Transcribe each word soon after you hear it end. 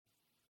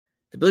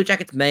The Blue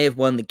Jackets may have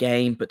won the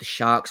game, but the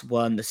Sharks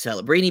won the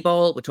Celebrini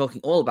Bowl. We're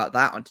talking all about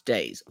that on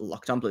today's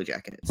Locked On Blue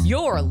Jackets.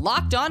 You're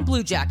Locked On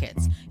Blue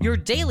Jackets, your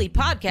daily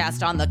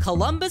podcast on the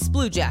Columbus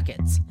Blue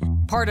Jackets,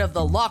 part of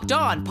the Locked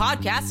On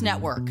Podcast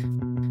Network.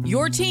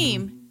 Your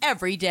team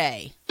every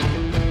day.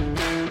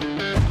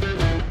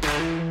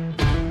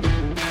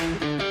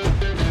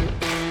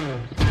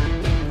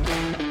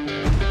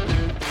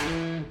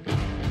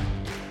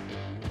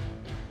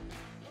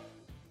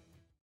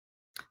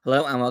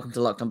 Hello and welcome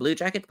to Locked On Blue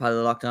Jackets, part of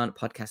the Locked On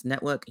Podcast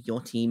Network,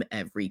 your team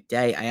every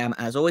day. I am,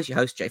 as always, your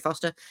host, Jay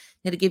Foster,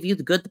 here to give you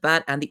the good, the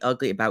bad, and the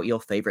ugly about your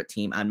favorite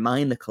team and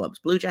mine, the Columbus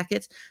Blue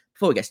Jackets.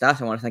 Before we get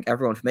started, I want to thank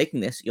everyone for making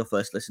this your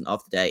first listen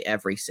of the day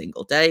every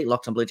single day.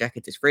 Locked On Blue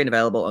Jackets is free and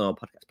available on all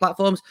podcast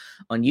platforms,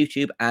 on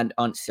YouTube, and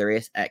on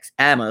SiriusXM.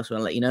 I also want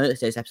to let you know that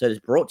today's episode is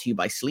brought to you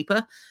by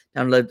Sleeper.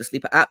 Download the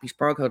Sleeper app, use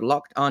promo code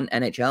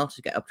LOCKEDONNHL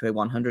to get up to a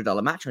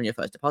 $100 match on your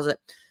first deposit.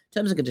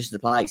 Terms and conditions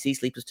apply. See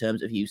Sleeper's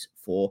terms of use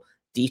for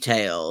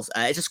details.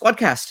 It's a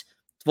squadcast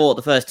for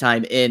the first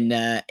time in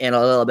a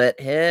little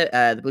bit here.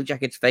 The Blue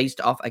Jackets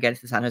faced off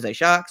against the San Jose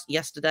Sharks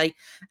yesterday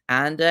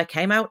and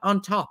came out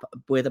on top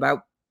with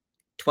about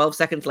 12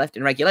 seconds left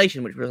in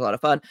regulation, which was a lot of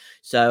fun.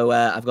 So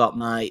I've got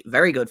my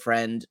very good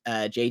friend,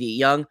 JD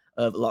Young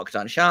of Locked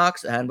On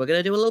Sharks, and we're going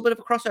to do a little bit of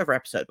a crossover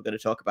episode. We're going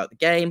to talk about the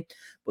game.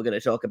 We're going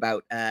to talk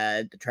about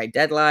the trade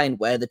deadline,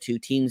 where the two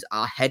teams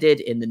are headed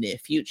in the near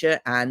future,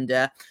 and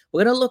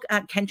we're going to look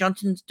at Kent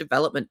Johnson's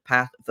development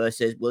path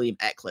versus William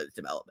Eckler's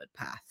development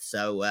path.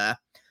 So I'm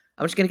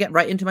just going to get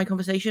right into my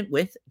conversation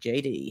with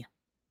JD.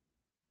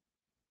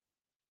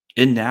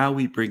 And now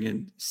we bring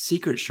in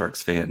Secret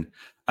Sharks fan,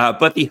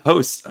 but the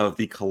host of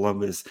the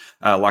Columbus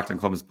Locked On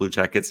Columbus Blue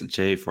Jackets,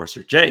 Jay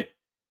Forster. Jay,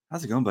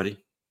 how's it going, buddy?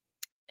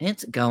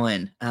 It's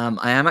going.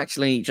 I am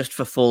actually, just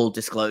for full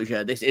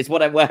disclosure, this is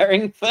what I'm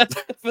wearing for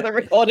the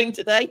recording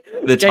today.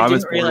 The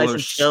Thomas Bordello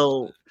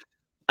until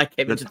I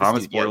came into the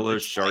Thomas studio.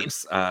 Bordello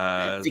Sharks.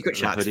 Secret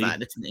Sharks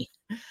fan, it's me.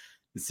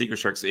 The Secret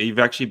Sharks. You've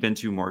actually been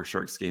to more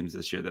Sharks games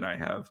this year than I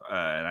have,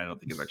 and I don't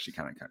think it's actually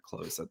kind of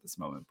close at this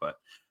moment, but.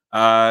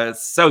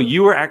 So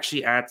you were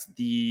actually at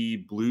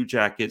the Blue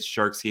Jackets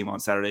Sharks game on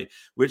Saturday,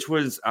 which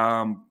was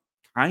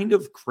kind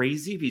of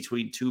crazy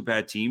between two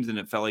bad teams, and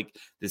it felt like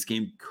this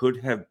game could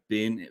have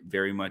been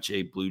very much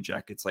a Blue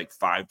Jackets like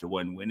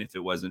 5-1 win if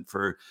it wasn't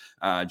for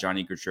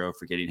Johnny Gaudreau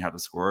forgetting how to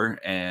score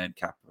and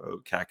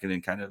Capo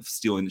Kakinen kind of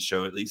stealing the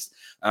show at least.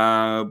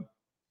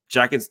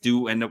 Jackets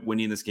do end up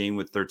winning this game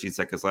with 13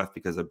 seconds left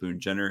because of Boone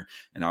Jenner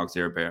and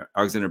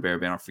Alexander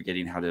Barabanov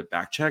forgetting how to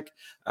back check.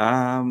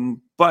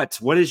 But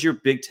what is your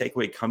big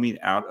takeaway coming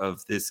out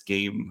of this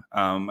game,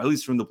 at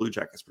least from the Blue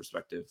Jackets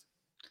perspective?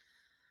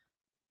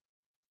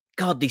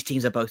 God, these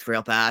teams are both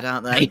real bad,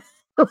 aren't they?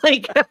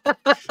 Like,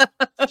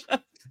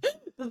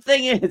 the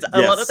thing is,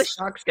 a lot of the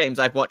Sharks games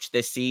I've watched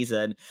this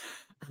season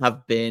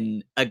have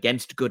been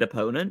against good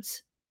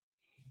opponents.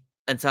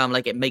 And so I'm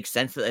like, it makes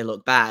sense that they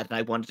look bad. And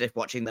I wondered if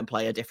watching them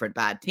play a different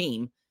bad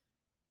team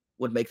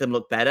would make them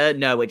look better.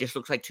 No, it just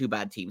looks like two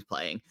bad teams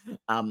playing.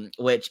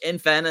 Which, in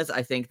fairness,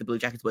 I think the Blue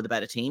Jackets were the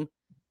better team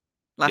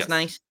last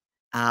night.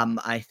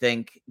 I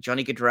think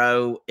Johnny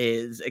Gaudreau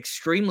is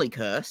extremely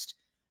cursed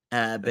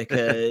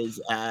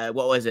because,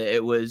 what was it?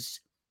 It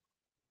was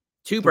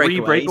two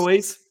breakaways. 3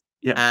 breakaways?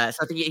 Yeah. So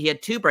I think he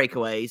had 2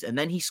 breakaways, and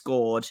then he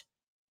scored,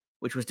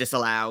 which was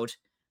disallowed.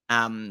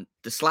 The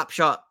slap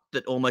shot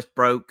that almost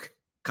broke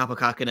Capo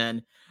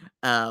Kakinen,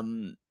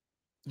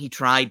 he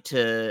tried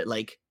to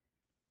like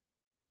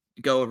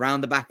go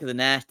around the back of the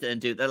net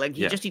and do that. Like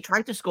he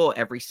tried to score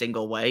every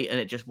single way, and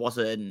it just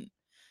wasn't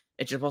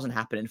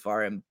happening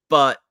for him.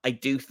 But I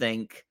do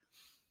think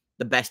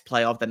the best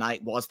play of the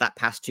night was that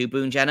pass to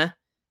Boone Jenner,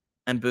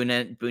 and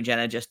Boone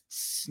Jenner just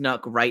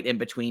snuck right in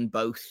between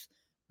both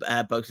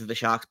of the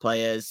Sharks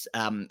players,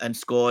 and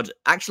scored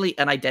actually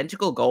an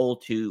identical goal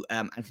to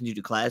Anthony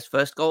Duclair's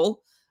first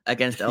goal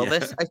against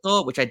Elvis, I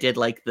thought, which I did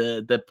like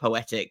the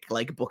poetic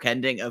like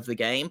bookending of the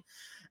game,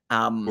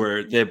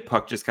 where the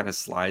puck just kind of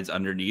slides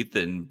underneath,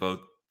 and both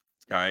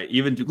guy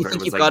even Duclair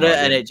was you've like, got it,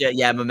 and it just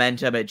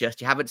momentum. It just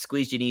you haven't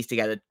squeezed your knees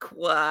together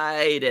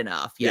quite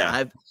enough.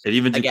 And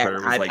even Duclair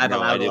was like, I've no,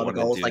 allowed I a didn't lot of want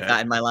to goals do like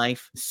that in my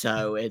life,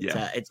 so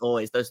it's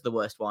always those are the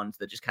worst ones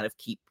that just kind of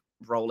keep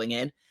rolling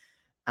in.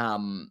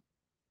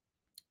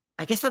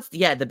 I guess that's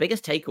the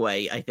biggest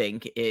takeaway I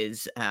think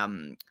is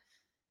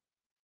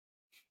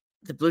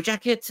the Blue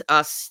Jackets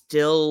are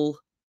still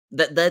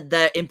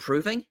they're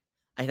improving.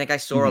 I think I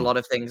saw a lot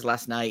of things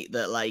last night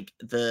that like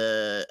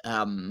the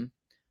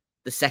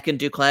second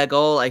Duclair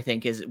goal I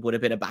think would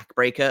have been a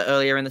backbreaker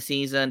earlier in the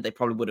season. They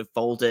probably would have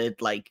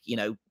folded like,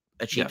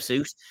 a cheap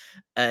suit,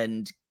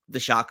 and the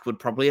Sharks would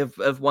probably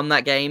have won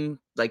that game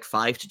like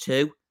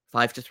 5-2,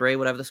 5-3,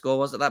 whatever the score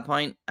was at that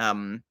point.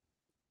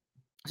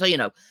 So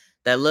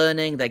they're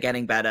learning, they're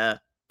getting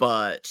better,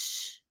 but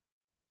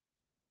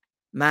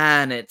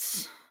man,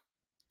 it's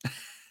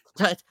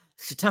a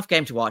tough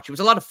game to watch. It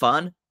was a lot of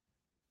fun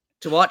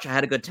to watch. I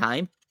had a good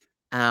time.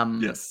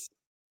 Yes.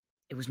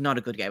 It was not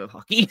a good game of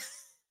hockey.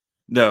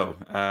 No,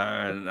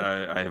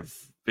 I have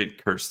been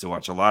cursed to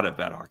watch a lot of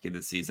bad hockey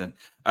this season.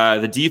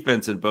 The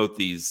defense in both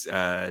these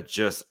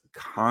just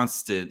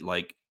constant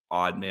like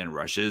odd man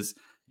rushes.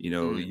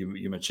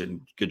 You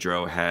mentioned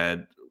Gaudreau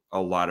had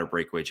a lot of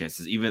breakaway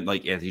chances, even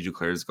like Anthony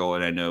Duclair's goal.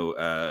 And I know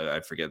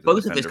I forget the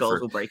Both of his defender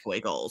goals were breakaway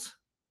goals.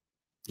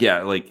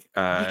 Yeah, like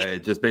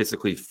it just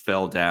basically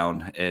fell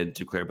down and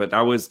Duclair. But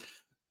that was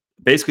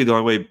basically the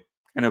only way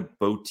kind of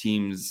both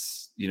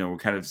teams,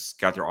 kind of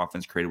got their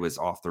offense created was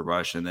off the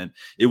rush. And then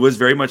it was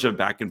very much a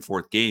back and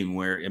forth game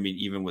where, I mean,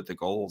 even with the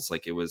goals,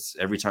 like it was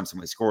every time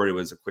somebody scored, it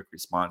was a quick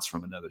response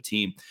from another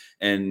team.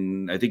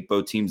 And I think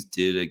both teams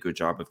did a good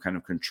job of kind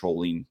of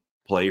controlling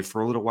play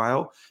for a little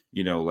while.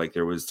 Like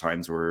there was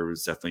times where it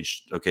was definitely,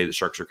 okay, the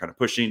Sharks are kind of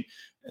pushing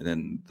and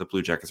then the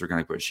Blue Jackets are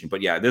kind of pushing.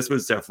 But yeah, this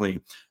was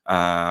definitely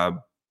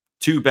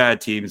two bad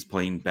teams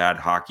playing bad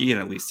hockey.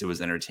 And at least it was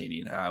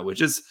entertaining,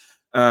 which is,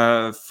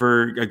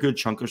 for a good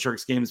chunk of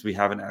Sharks games, we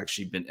haven't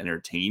actually been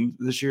entertained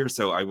this year.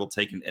 So I will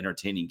take an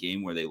entertaining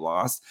game where they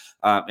lost.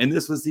 And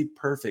this was the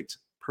perfect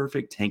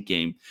tank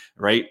game,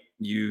 right?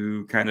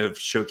 You kind of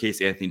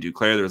showcase Anthony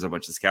Duclair. There was a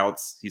bunch of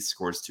scouts. He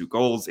scores 2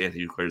 goals.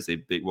 Anthony Duclair is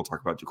we'll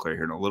talk about Duclair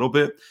here in a little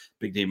bit.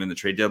 Big name in the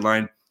trade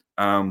deadline.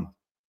 And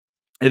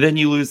then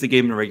you lose the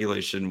game in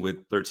regulation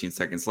with 13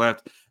 seconds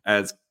left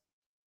as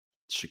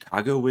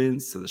Chicago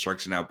wins, so the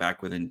Sharks are now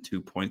back within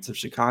 2 points of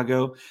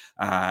Chicago.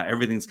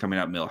 Everything's coming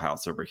out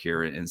Millhouse over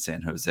here in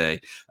San Jose.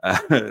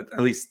 At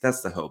least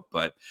that's the hope.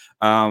 But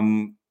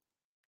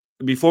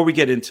before we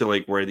get into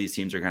like where these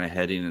teams are kind of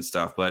heading and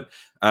stuff, but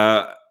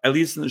at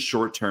least in the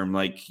short term,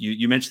 like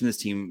you mentioned, this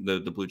team, the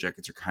Blue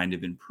Jackets are kind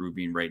of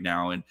improving right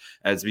now. And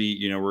as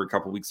we're a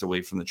couple weeks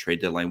away from the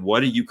trade deadline,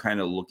 what are you kind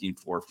of looking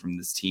for from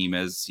this team?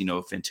 As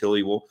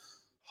Fantilli will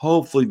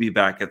hopefully be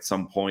back at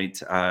some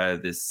point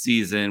this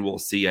season. We'll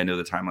see. I know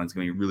the timeline's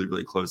going to be really,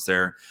 really close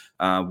there.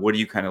 What are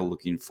you kind of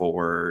looking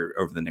for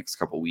over the next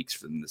couple of weeks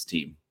from this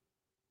team?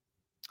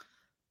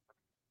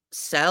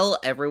 Sell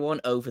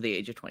everyone over the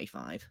age of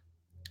 25.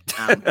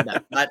 No,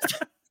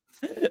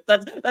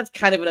 that's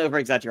kind of an over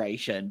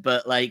exaggeration,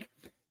 but like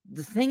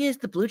the thing is,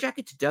 the Blue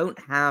Jackets don't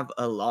have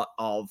a lot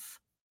of.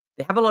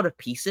 They have a lot of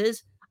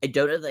pieces. I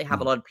don't know if they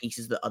have a lot of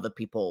pieces that other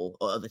people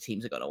or other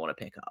teams are going to want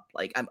to pick up.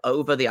 Like, I'm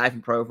over the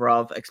Ivan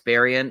Provorov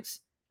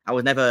experience. I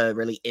was never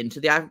really into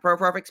the Ivan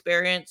Provorov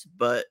experience,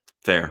 but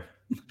fair.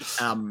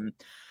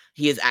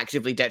 He is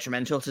actively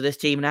detrimental to this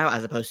team now,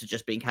 as opposed to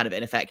just being kind of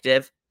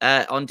ineffective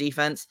on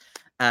defense.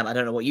 I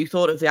don't know what you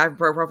thought of the Ivan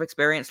Provorov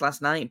experience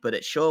last night, but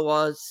it sure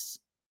was.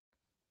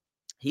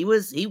 He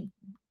was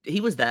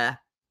there.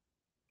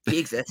 He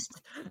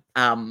exists.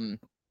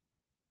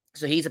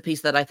 So he's a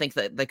piece that I think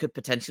that they could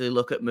potentially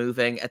look at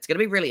moving. It's going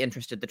to be really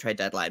interesting, the trade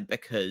deadline,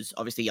 because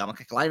obviously Jarmo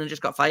Kekalainen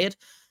just got fired.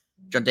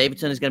 John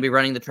Davidson is going to be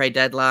running the trade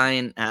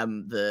deadline.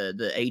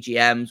 The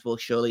AGMs will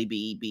surely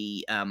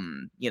be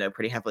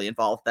pretty heavily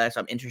involved there. So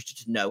I'm interested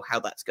to know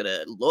how that's going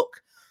to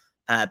look,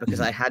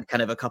 because I had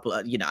kind of a couple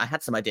of, I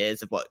had some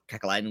ideas of what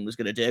Kekalainen was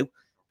going to do,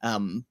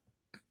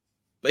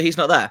 but he's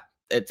not there.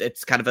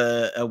 It's kind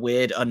of a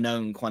weird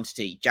unknown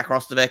quantity. Jack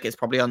Rostovich is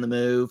probably on the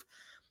move.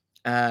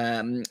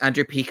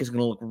 Andrew Peeke is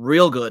going to look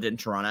real good in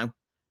Toronto.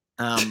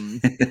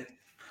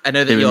 I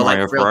know that you're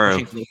like real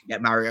pushing for me to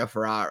get Mario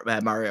Ferraro,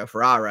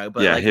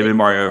 but yeah, like, him and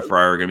Mario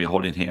Ferraro are going to be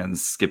holding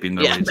hands, skipping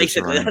the lanes.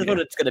 Basically that's what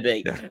it's going to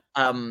be.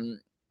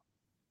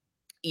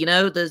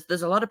 Yeah.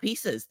 There's a lot of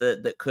pieces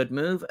that could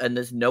move, and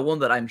there's no one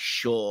that I'm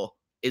sure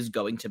is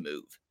going to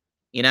move.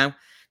 The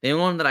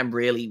only one that I'm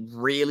really,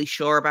 really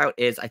sure about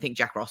is I think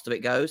Jack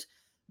Rostovich goes,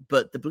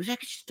 but the Blue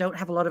Jackets don't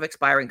have a lot of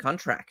expiring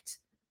contracts,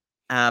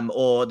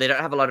 or they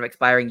don't have a lot of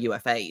expiring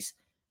UFAs.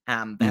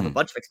 They have a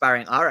bunch of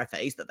expiring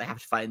RFAs that they have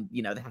to find.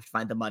 They have to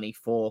find the money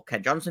for.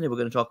 Kent Johnson, who we're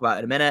going to talk about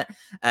in a minute.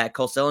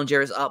 Cole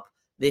Sillinger is up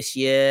this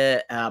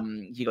year.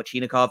 Igor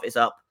Chinikov is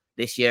up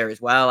this year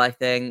as well, I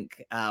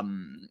think.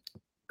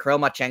 Kirill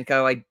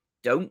Marchenko, I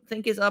don't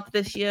think is up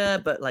this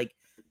year, but like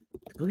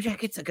the Blue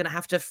Jackets are going to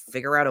have to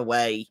figure out a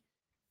way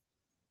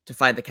to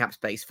find the cap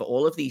space for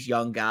all of these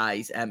young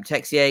guys.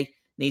 Texier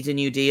needs a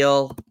new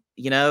deal.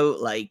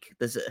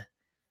 There's a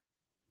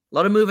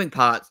lot of moving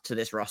parts to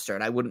this roster,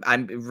 and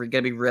I'm going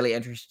to be really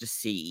interested to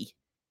see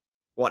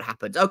what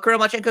happens. Oh, Kirill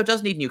Marchenko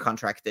does need a new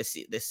contract this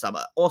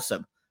summer.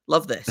 Awesome.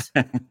 Love this.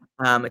 It's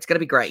going to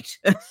be great.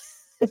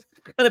 It's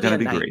going to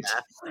be great.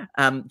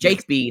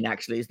 Jake Bean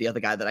actually is the other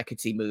guy that I could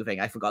see moving.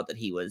 I forgot that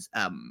he was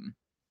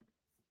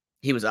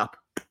up.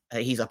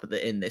 He's up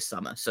in this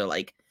summer. So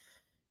like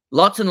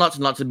lots and lots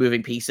and lots of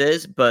moving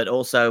pieces, but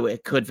also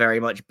it could very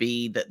much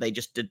be that they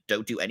just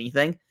don't do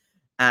anything.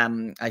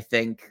 I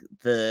think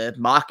the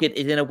market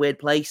is in a weird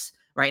place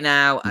right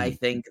now. I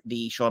think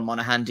the Sean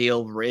Monahan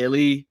deal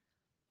really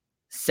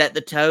set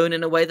the tone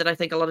in a way that I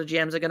think a lot of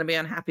GMs are going to be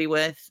unhappy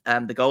with.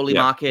 The goalie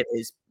market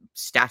is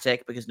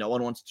static because no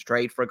one wants to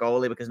trade for a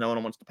goalie, because no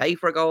one wants to pay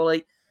for a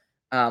goalie.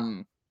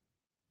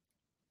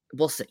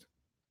 We'll see.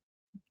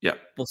 Yeah,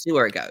 we'll see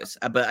where it goes.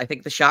 But I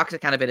think the Sharks are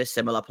kind of in a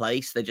similar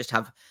place. They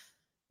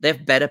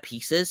have better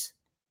pieces,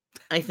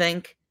 I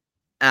think.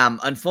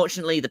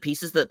 Unfortunately, the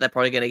pieces that they're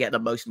probably going to get the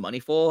most money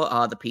for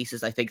are the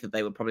pieces I think that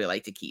they would probably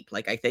like to keep.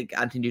 Like, I think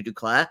Anthony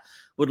Duclair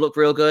would look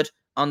real good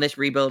on this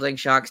rebuilding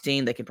Sharks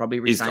team. They could probably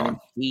He's re-sign him gone.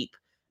 cheap.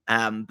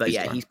 But He's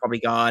yeah, gone. he's probably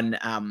gone.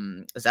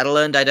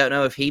 Zetterlund, I don't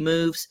know if he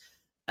moves.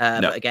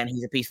 No. But again,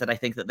 he's a piece that I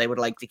think that they would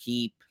like to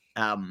keep.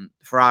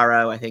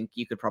 Ferraro, I think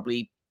you could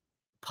probably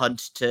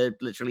punt to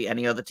literally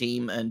any other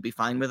team and be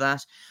fine with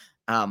that.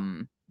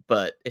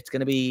 But it's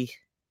going to be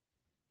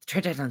the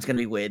trade deadline's going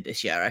to be weird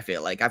this year. I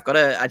feel like I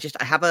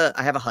have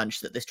a hunch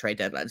that this trade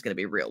deadline is going to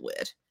be real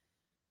weird.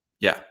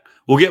 Yeah.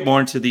 We'll get more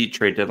into the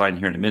trade deadline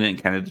here in a minute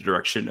and kind of the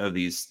direction of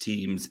these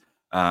teams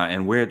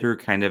and where they're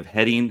kind of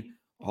heading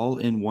all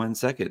in 1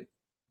 second.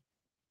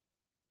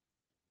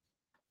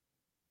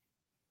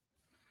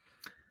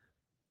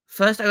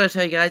 First, I want to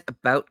tell you guys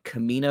about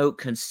Camino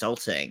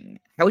Consulting.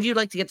 How would you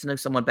like to get to know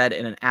someone better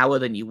in an hour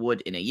than you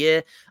would in a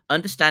year?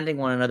 Understanding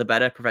one another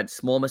better prevents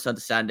small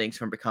misunderstandings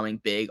from becoming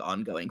big,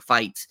 ongoing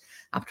fights.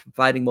 After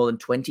providing more than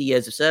 20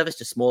 years of service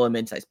to small and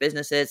mid-sized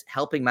businesses,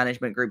 helping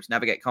management groups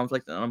navigate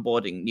conflict and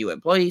onboarding new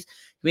employees,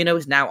 Camino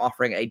is now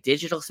offering a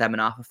digital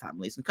seminar for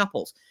families and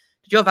couples.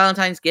 Did your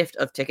Valentine's gift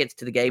of tickets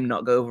to the game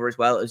not go over as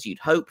well as you'd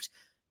hoped?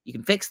 You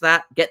can fix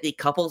that. Get the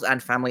Couples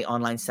and Family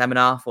Online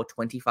Seminar for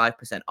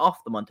 25%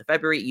 off the month of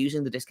February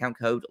using the discount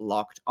code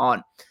LOCKED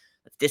ON.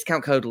 That's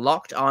discount code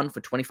LOCKED ON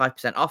for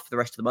 25% off for the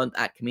rest of the month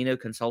at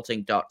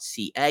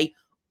caminoconsulting.ca,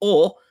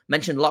 or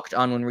mention LOCKED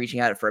ON when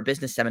reaching out for a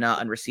business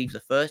seminar and receive the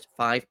first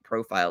 5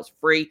 profiles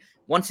free.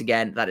 Once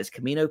again, that is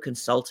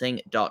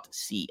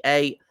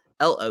caminoconsulting.ca,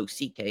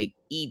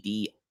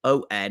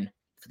 LOCKEDON,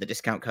 for the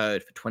discount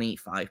code for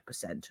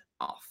 25%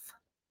 off.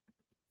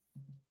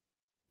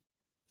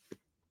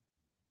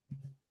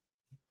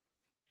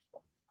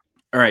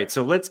 All right,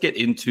 so let's get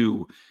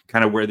into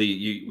kind of where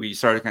we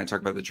started kind of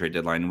talking about the trade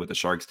deadline with the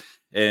Sharks,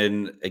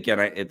 and again,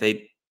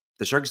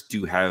 the Sharks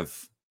do have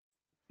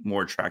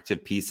more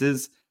attractive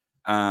pieces,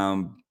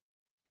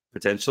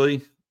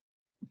 potentially,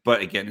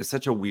 but again, it's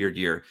such a weird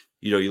year.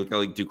 You look at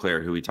like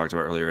Duclair, who we talked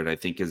about earlier, and I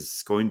think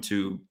is going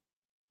to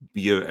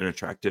be an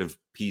attractive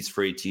piece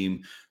for a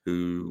team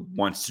who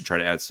wants to try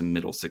to add some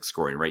middle six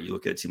scoring. Right, you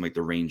look at a team like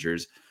the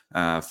Rangers.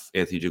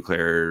 Anthony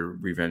Duclair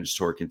revenge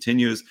tour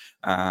continues.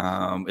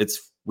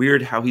 It's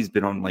weird how he's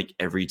been on like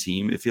every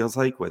team, it feels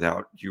like,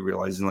 without you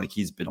realizing like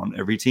he's been on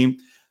every team.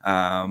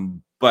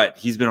 But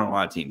he's been on a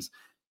lot of teams.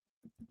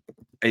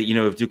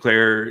 If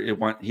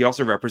Duclair, he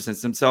also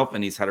represents himself,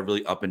 and he's had a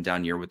really up and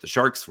down year with the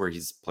Sharks, where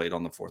he's played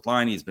on the fourth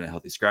line. He's been a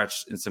healthy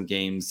scratch in some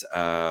games.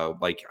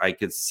 Like I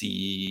could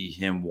see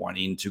him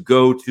wanting to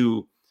go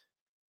to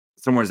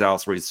somewhere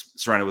else where he's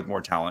surrounded with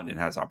more talent and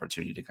has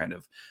opportunity to kind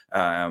of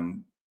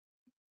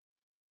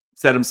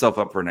set himself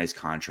up for a nice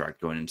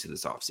contract going into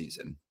this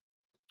offseason.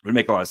 It would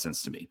make a lot of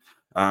sense to me.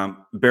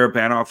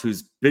 Barabanov,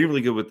 who's been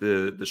really good with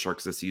the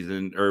Sharks this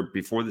season, or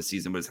before the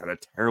season, but has had a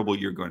terrible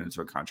year going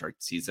into a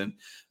contract season.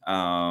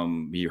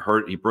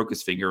 He broke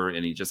his finger,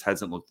 and he just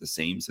hasn't looked the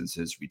same since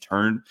his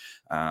return.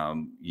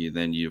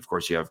 Of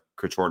course, you have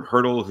Couture and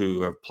Hurdle,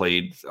 who have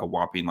played a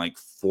whopping like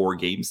 4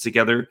 games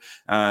together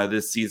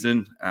this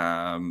season.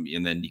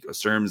 And then Nico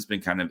Sturm has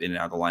been kind of in and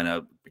out of the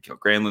lineup. Mikael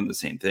Granlund, the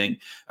same thing.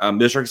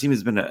 The Sharks team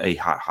has been a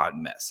hot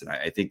mess, and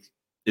I think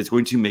it's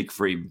going to make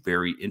for a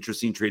very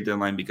interesting trade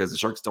deadline because the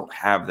Sharks don't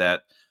have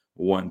that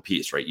one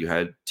piece, right? You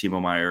had Timo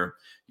Meier,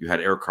 you had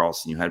Erik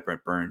Karlsson, you had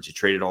Brent Burns. You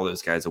traded all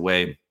those guys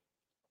away.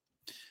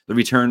 The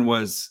return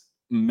was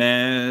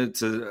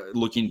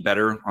looking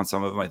better on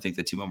some of them. I think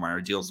the Timo Meier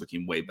deal is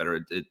looking way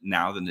better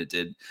now than it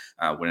did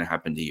when it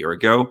happened a year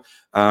ago.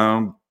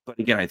 But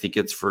again, I think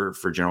it's for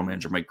General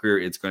Manager Mike Grier,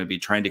 it's going to be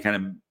trying to kind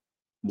of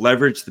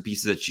leverage the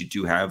pieces that you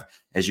do have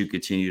as you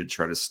continue to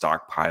try to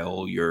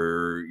stockpile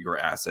your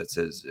assets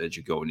as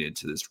you go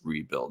into this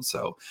rebuild.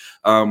 So,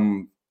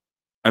 for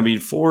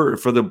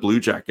the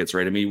Blue Jackets,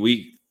 right?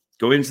 We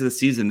go into the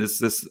season.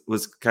 This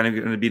was kind of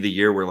going to be the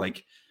year where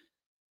like,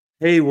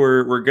 hey,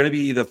 we're going to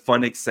be the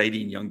fun,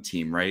 exciting young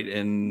team, right?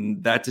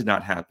 And that did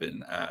not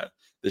happen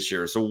this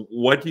year. So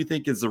what do you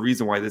think is the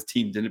reason why this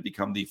team didn't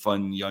become the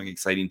fun, young,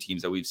 exciting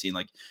teams that we've seen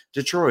like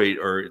Detroit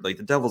or like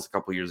the Devils a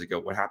couple years ago?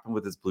 What happened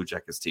with this Blue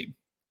Jackets team?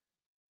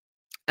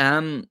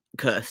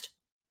 Cursed.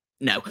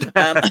 No.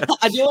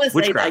 I do want to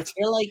say that I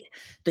feel like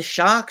the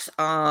Sharks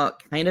are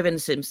kind of in a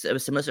similar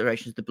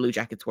situation as the Blue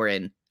Jackets were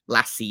in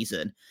last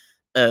season,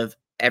 of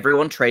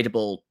everyone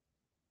tradable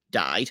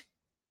died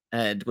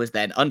and was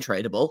then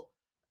untradeable.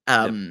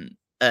 And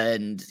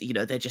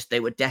they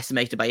were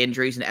decimated by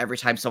injuries, and every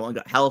time someone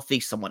got healthy,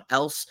 someone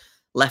else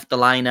left the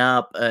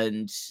lineup,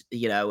 and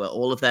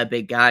all of their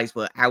big guys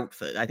were out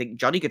for. I think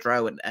Johnny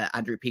Gaudreau and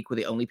Andrew Peeke were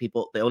the only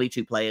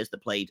 2 players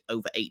that played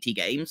over 80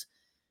 games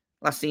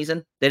last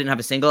season. They didn't have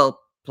a single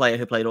player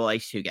who played all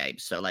 82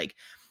 games. So like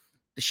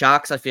the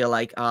Sharks, I feel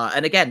like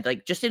and again,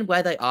 like just in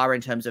where they are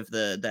in terms of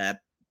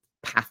their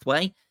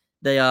pathway,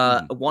 they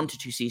are 1 to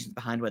 2 seasons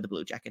behind where the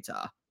Blue Jackets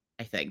are,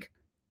 I think.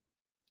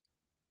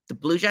 The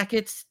Blue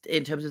Jackets,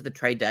 in terms of the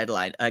trade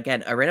deadline,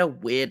 again, are in a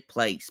weird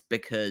place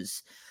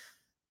because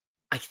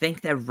I think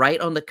they're right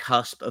on the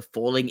cusp of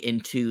falling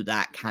into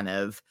that kind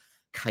of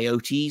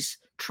Coyotes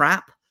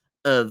trap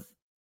of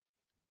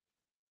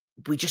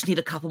we just need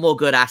a couple more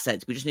good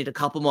assets. We just need a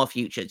couple more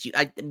futures.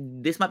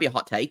 This might be a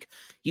hot take.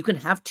 You can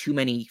have too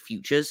many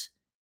futures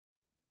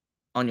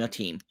on your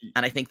team.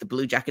 And I think the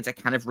Blue Jackets are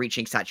kind of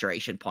reaching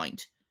saturation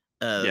point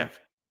of,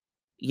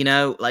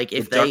 Yeah. like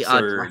if they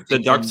are The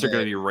drafting Ducks are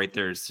going to be right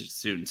there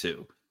soon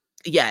too.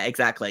 Yeah,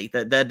 exactly.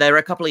 They're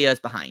a couple of years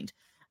behind.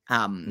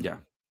 Yeah.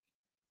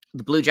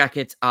 The Blue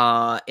Jackets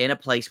are in a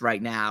place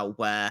right now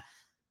where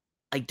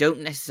I don't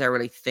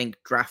necessarily think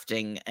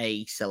drafting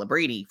a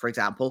Celebrini, for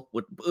example,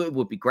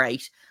 would be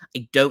great.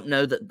 I don't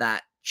know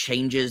that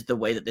changes the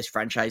way that this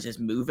franchise is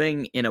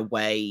moving in a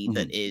way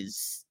that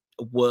is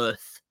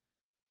worth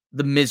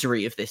the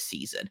misery of this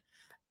season.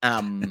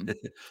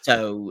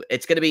 So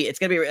it's gonna be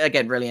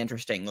again really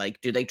interesting.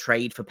 Like, do they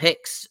trade for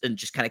picks and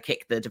just kind of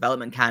kick the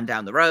development can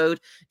down the road?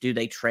 Do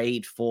they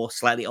trade for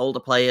slightly older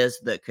players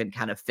that can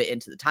kind of fit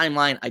into the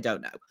timeline? I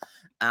don't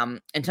know.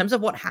 In terms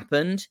of what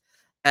happened,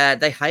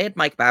 they hired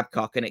Mike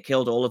Babcock and it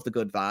killed all of the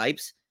good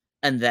vibes.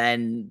 And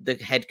then the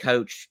head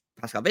coach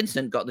Pascal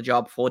Vincent got the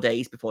job 4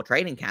 days before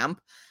training camp,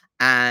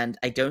 and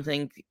I don't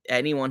think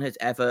anyone has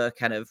ever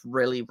kind of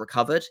really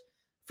recovered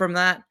from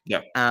that.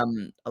 Yeah.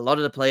 A lot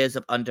of the players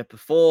have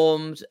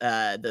underperformed.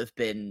 There've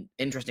been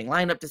interesting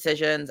lineup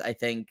decisions. I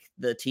think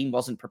the team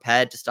wasn't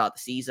prepared to start the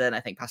season. I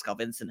think Pascal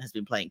Vincent has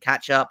been playing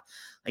catch up.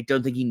 I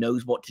don't think he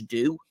knows what to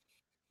do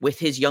with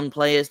his young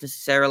players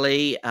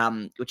necessarily,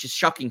 which is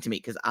shocking to me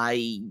because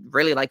I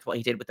really liked what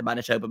he did with the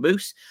Manitoba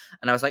Moose.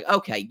 And I was like,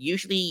 okay,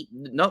 usually,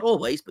 not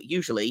always, but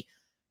usually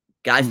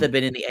guys that have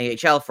been in the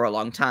AHL for a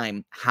long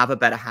time have a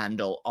better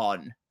handle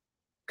on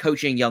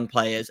coaching young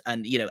players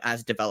and,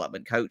 as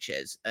development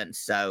coaches. And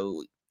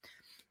so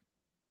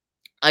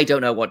I don't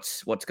know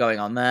what's going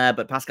on there,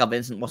 but Pascal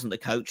Vincent wasn't the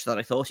coach that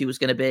I thought he was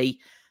going to be.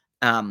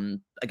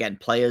 Again,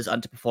 players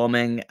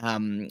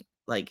underperforming.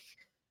 Like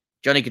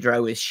Johnny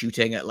Gaudreau is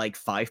shooting at like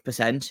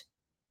 5%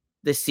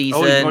 this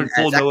season. Oh, he's going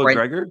full Noah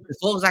Gregor?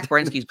 Before Zach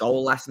Werenski's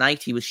goal last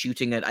night, he was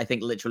shooting at, I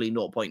think, literally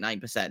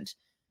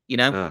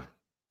 0.9%,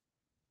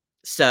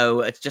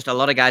 So it's just a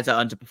lot of guys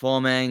are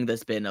underperforming.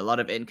 There's been a lot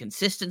of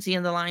inconsistency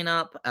in the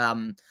lineup.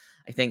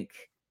 I think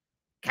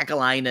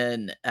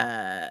Kekalainen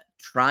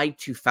tried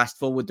to fast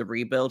forward the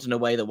rebuild in a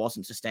way that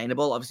wasn't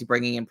sustainable. Obviously,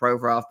 bringing in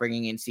Provorov,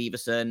 bringing in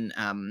Severson.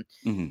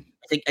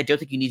 I don't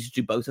think you needed to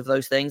do both of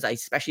those things. I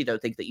especially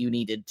don't think that you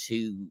needed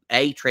to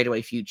A, trade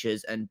away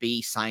futures, and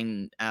B,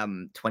 sign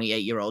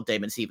 28-year-old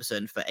Damon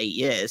Severson for 8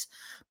 years.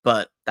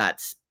 But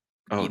that's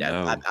I'm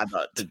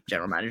not the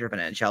general manager of an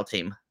NHL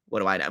team. What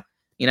do I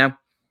know?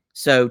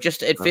 So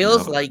just it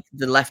feels like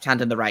the left hand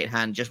and the right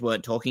hand just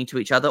weren't talking to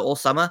each other all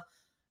summer,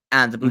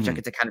 and the Blue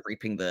Jackets are kind of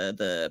reaping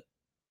the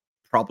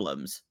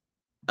problems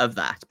of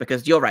that,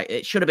 because you're right.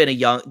 It should have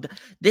been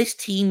this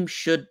team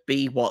should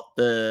be what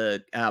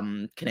the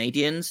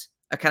Canadians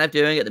are kind of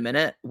doing at the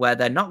minute, where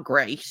they're not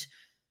great,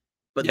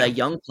 but their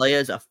young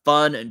players are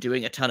fun and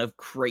doing a ton of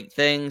great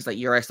things. Like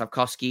Juraj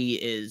Slafkovsky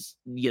is,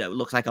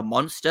 looks like a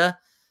monster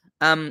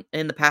in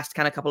the past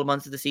kind of couple of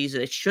months of the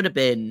season. It should have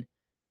been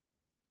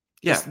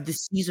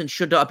this season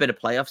should not have been a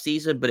playoff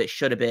season, but it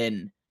should have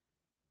been.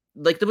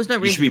 Like, there was no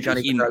reason for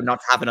Johnny Gaudreau not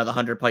to have another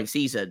 100-point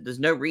season.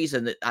 There's no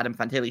reason that Adam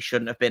Fantilli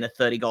shouldn't have been a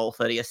 30-goal,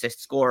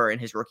 30-assist scorer in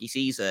his rookie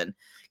season.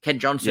 Ken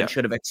Johnson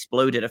should have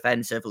exploded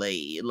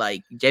offensively.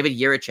 Like, David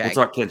Jiricek.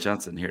 We'll talk Ken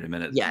Johnson here in a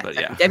minute. Yeah, but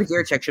David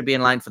Jiricek should be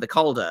in line for the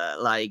Calder.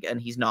 Like,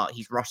 and he's not.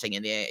 He's rotting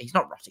in the. He's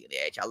not rotting in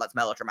the AHL. That's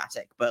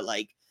melodramatic. But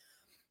like,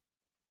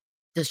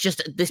 there's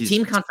just this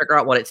team can't figure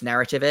out what its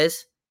narrative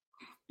is.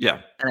 Yeah,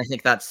 and I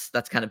think that's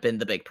kind of been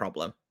the big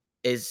problem.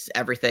 Is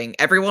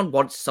everyone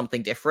wants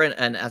something different,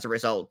 and as a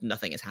result,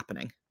 nothing is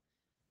happening.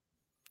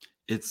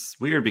 It's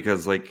weird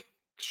because, like,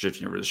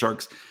 shifting over to the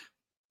Sharks,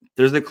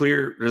 there's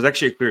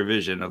actually a clear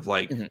vision of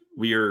like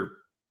we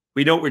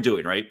know what we're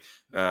doing, right?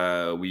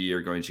 We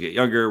are going to get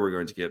younger, we're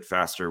going to get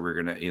faster,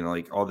 we're gonna,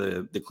 like all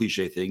the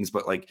cliche things.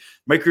 But like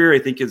my career, I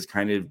think, is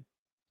kind of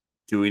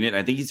doing it.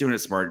 I think he's doing it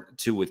smart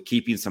too, with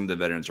keeping some of the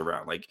veterans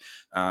around. Like,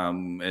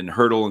 and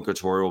Hurdle and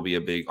Couture will be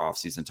a big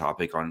offseason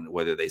topic on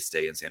whether they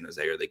stay in San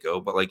Jose or they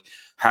go. But like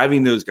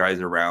having those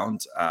guys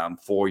around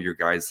for your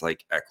guys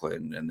like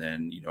Eklund and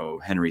then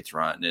Henry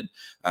Thrun,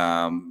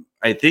 and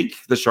I think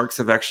the Sharks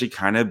have actually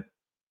kind of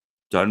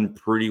done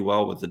pretty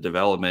well with the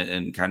development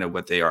and kind of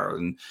what they are.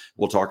 And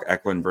we'll talk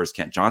Eklund versus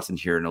Kent Johnson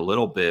here in a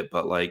little bit,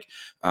 but like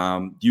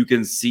you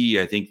can see,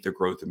 I think, the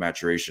growth and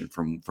maturation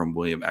from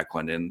William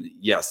Eklund. And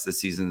yes, this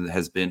season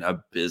has been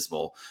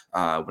abysmal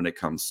when it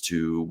comes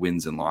to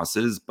wins and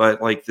losses,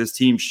 but like this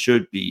team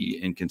should be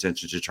in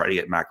contention to try to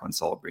get Macklin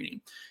Celebrini.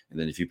 And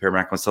then if you pair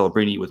Macklin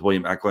Celebrini with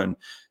William Eklund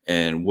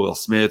and Will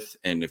Smith,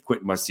 and if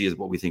Quentin Musty is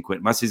what we think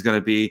Quentin Musty is going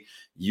to be,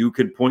 you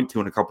could point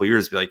to in a couple of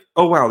years, be like,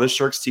 oh, wow, this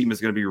Sharks team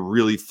is going to be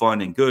really fun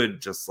and good,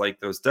 just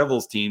like those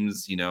Devils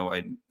teams.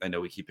 I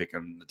know we keep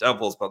picking the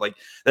Devils, but like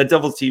that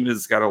Devils team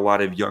has got a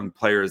lot of young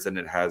players, and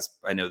it has,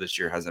 I know this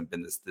year hasn't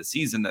been the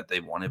season that they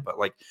wanted, but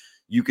like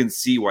you can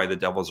see why the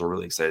Devils are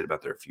really excited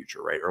about their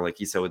future, right? Or like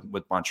you said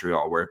with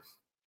Montreal, where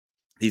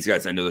these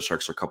guys, I know the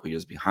Sharks are a couple of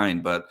years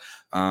behind, but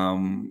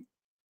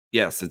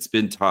yes, it's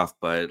been tough,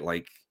 but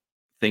like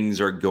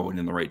things are going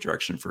in the right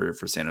direction for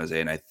San Jose,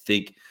 and I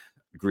think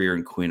Greer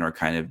and Quinn are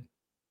kind of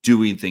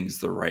doing things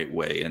the right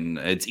way. And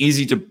it's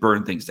easy to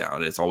burn things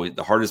down. It's always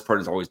the hardest part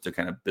is always to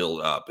kind of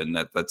build up, and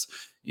that's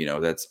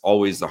that's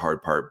always the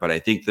hard part. But I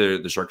think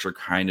the Sharks are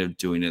kind of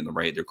doing it in the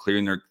right. They're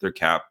clearing their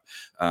cap.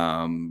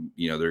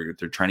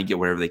 They're trying to get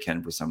whatever they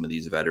can for some of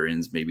these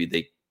veterans. Maybe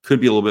they could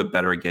be a little bit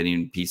better at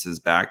getting pieces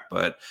back,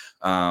 but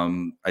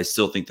I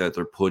still think that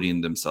they're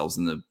putting themselves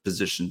in the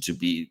position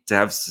to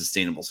have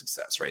sustainable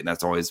success, right? And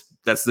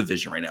that's the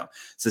vision right now.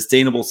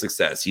 Sustainable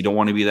success. You don't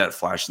want to be that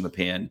flash in the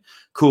pan.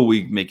 Cool,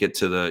 we make it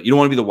to you don't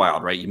want to be the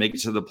Wild, right? You make it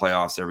to the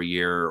playoffs every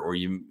year, or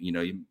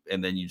and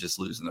then you just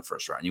lose in the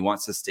first round. You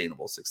want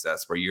sustainable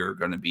success where you're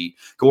going to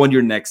go on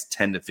your next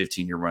 10 to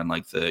 15 year run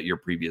like your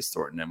previous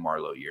Thornton and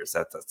Marlowe years.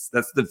 That's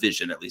the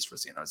vision, at least for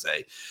San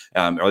Jose.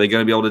 Are they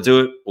going to be able to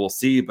do it? We'll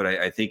see, but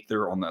I think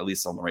they're at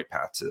least on the right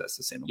path to that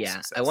sustainable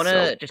success. I want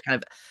to just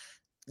kind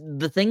of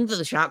the thing that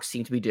the Sharks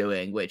seem to be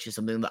doing, which is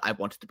something that I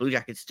wanted the Blue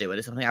Jackets to do, and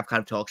it's something I've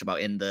kind of talked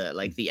about in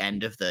the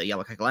end of the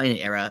Jarmo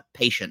Kekalainen era,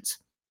 patience.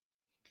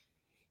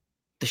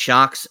 The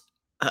Sharks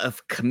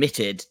have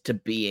committed to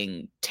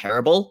being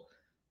terrible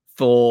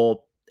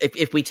for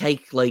if we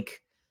take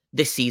like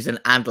this season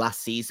and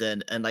last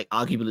season and like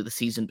arguably the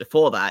season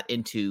before that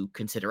into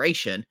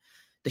consideration,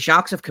 the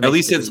Sharks have committed. At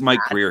least since Mike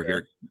Greer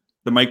here.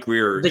 The Mike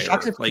Greer. The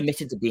Sharks have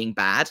committed to being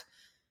bad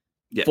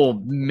yeah. for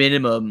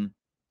minimum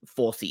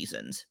 4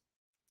 seasons.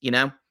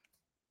 Yeah.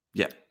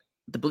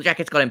 The Blue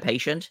Jackets got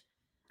impatient.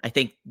 I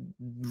think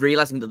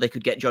realizing that they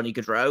could get Johnny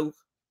Gaudreau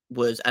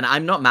and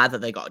I'm not mad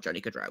that they got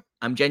Johnny Gaudreau.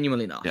 I'm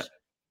genuinely not. Yeah.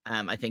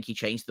 I think he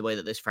changed the way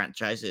that this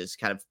franchise is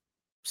kind of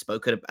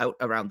spoken about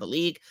around the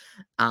league.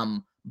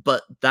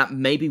 But that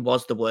maybe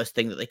was the worst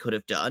thing that they could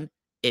have done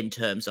in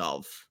terms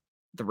of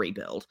the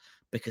rebuild,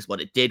 because what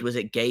it did was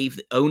it gave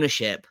the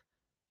ownership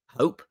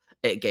hope.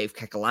 It gave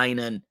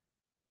Kekalainen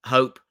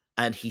hope,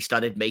 and he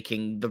started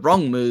making the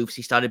wrong moves.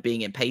 He started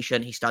being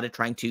impatient. He started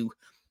trying to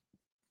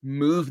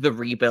move the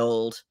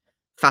rebuild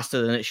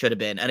faster than it should have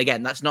been. And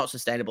again, that's not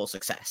sustainable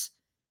success.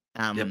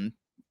 The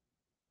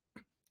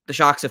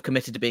Sharks have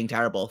committed to being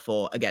terrible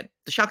the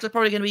Sharks are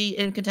probably going to be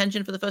in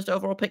contention for the first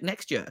overall pick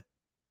next year.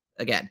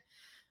 Again,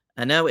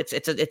 I know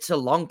it's a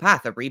long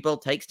path. A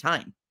rebuild takes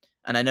time.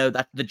 And I know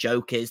that the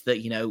joke is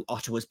that,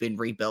 Ottawa's been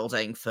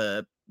rebuilding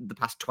for the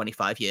past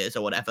 25 years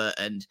or whatever,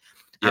 and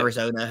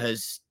Arizona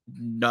has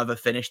never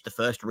finished the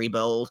first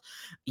rebuild,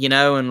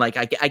 and like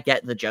I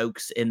get the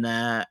jokes in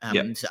there.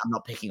 I'm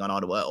not picking on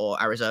Ottawa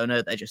or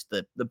Arizona. They're just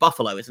the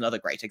Buffalo is another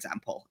great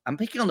example. I'm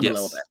picking on them a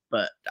little bit,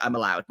 but I'm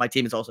allowed. My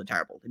team is also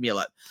terrible. Leave me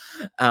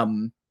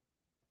alone.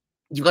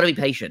 You've got to be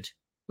patient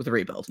with the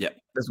rebuild.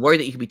 There's worry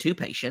that you can be too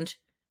patient,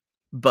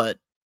 but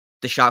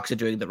the Sharks are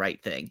doing the right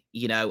thing.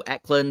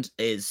 Eklund's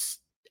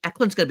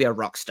going to be a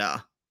rock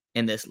star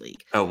in this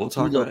league. Oh, we'll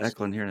talk about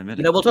Eklund here in a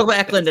minute. We'll talk about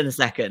Eklund in a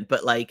second,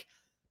 but like,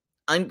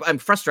 I'm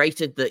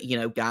frustrated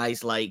that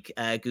guys like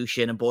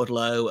Gushin and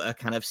Bordelot are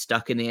kind of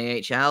stuck in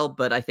the AHL,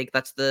 but I think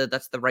that's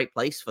the right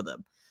place for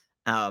them.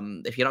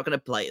 If you're not going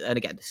to play, and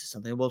again, this is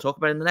something we'll talk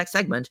about in the next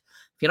segment.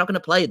 If you're not going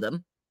to play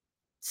them,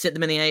 sit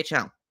them in the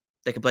AHL.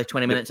 They can play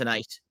 20 minutes a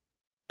night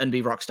and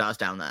be rock stars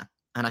down there.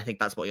 And I think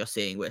that's what you're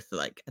seeing with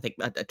I think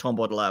Tom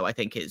Bordelot, I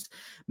think, is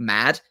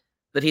mad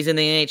that he's in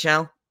the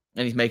AHL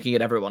and he's making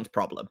it everyone's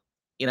problem.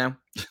 Yeah.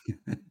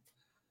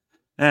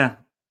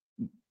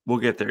 We'll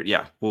get there.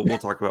 Yeah, we'll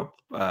talk about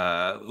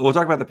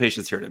the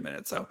patience here in a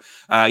minute. So,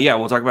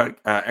 we'll talk about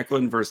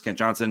Eklund versus Kent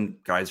Johnson,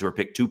 guys who are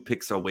picked 2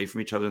 picks away from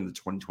each other in the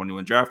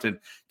 2021 draft, and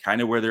kind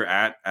of where they're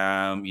at,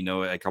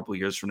 a couple of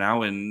years from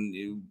now,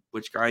 and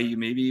which guy you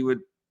maybe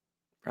would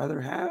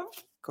rather have?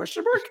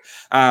 Question mark,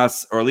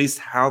 or at least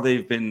how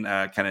they've been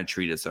kind of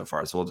treated so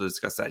far. So we'll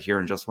discuss that here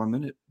in just 1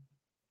 minute.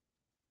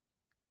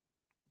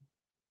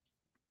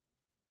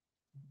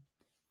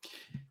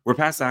 We're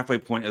past the halfway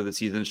point of the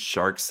season,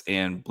 Sharks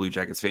and Blue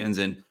Jackets fans.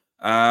 And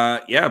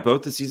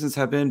both the seasons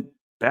have been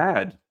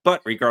bad.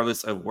 But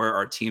regardless of where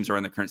our teams are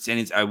in the current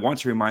standings, I want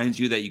to remind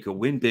you that you can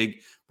win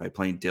big by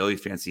playing Daily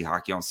Fantasy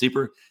Hockey on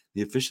Sleeper,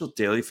 the official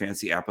daily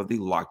fantasy app of the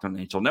Locked On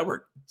NHL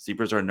Network.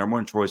 Sleeper is our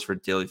 #1 choice for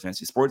daily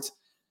fantasy sports,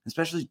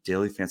 especially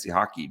daily fantasy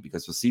hockey,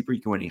 because with Sleeper,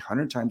 you can win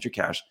 100 times your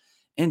cash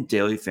in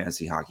daily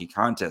fantasy hockey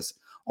contests.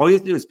 All you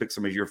have to do is pick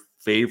some of your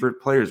favorite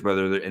players,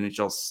 whether they're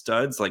NHL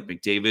studs like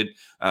McDavid,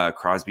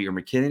 Crosby, or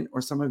McKinnon, or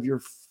some of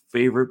your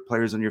favorite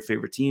players on your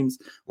favorite teams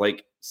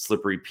like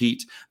Slippery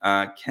Pete,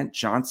 Kent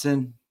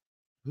Johnson,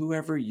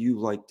 whoever you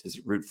like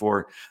to root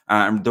for.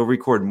 They'll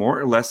record more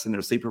or less than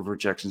their Sleeper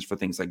projections for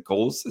things like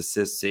goals,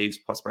 assists, saves,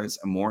 plus minus,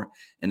 and more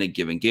in a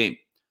given game.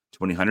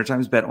 100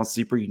 times bet on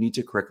Sleeper, you need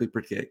to correctly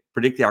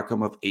predict the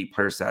outcome of 8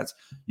 player stats.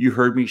 You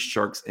heard me,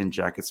 Sharks and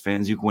Jackets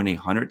fans. You can win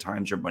 100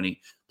 times your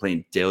money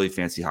playing daily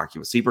fantasy hockey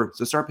with Sleeper.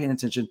 So start paying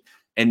attention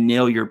and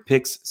nail your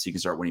picks so you can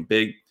start winning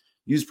big.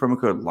 Use promo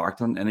code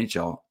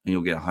LOCKEDONNHL and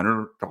you'll get a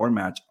 $100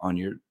 match on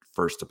your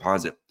first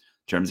deposit.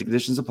 Terms and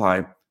conditions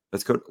apply.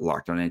 That's code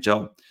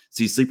LOCKEDONNHL.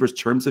 See Sleeper's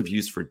terms of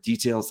use for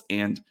details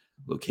and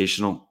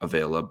locational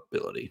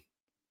availability.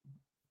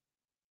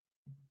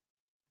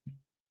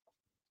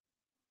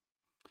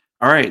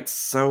 All right.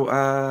 So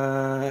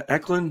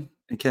Eklund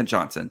and Kent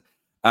Johnson.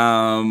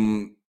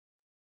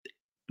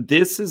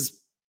 This has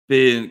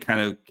been kind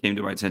of came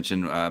to my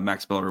attention.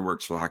 Max Miller, who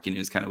works for Hockey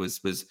News, kind of was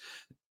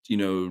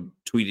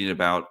tweeting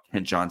about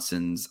Kent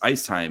Johnson's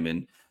ice time,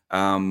 and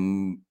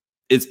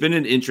it's been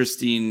an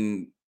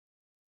interesting,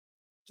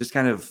 just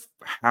kind of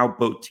how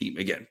both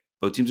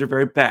teams are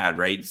very bad,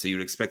 right? So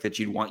you'd expect that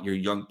you'd want your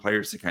young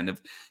players to kind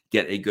of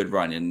get a good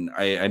run, and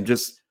I'm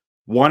just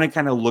want to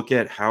kind of look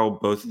at how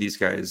both of these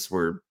guys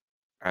were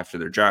after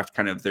their draft,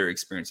 kind of their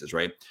experiences,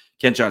 right?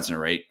 Kent Johnson,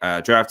 right?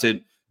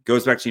 Drafted,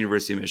 goes back to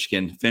University of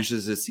Michigan,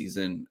 finishes his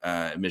season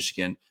at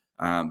Michigan,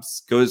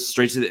 goes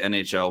straight to the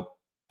NHL,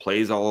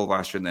 plays all of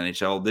last year in the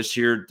NHL. This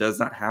year does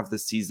not have the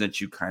season that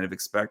you kind of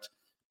expect.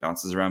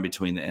 Bounces around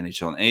between the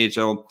NHL and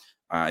AHL.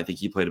 I think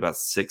he played about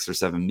 6 or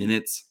 7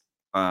 minutes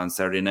on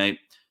Saturday night.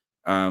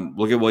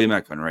 Look at William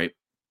Eklund, right?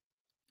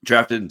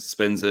 Drafted,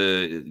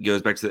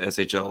 goes back to the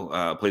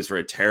SHL, plays for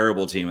a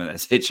terrible team in the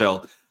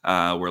SHL,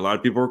 where a lot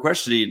of people were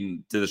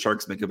questioning, did the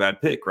Sharks make a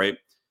bad pick, right?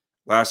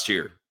 Last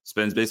year,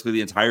 spends basically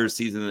the entire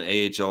season in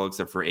the AHL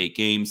except for 8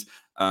 games.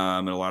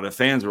 And a lot of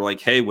fans were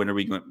like, hey, when are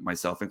we going,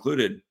 myself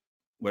included,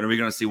 when are we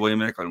going to see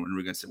William Eklund? When are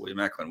we going to see William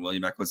Eklund?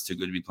 William Eklund's too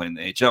good to be playing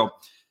in the AHL.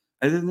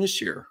 And then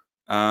this year,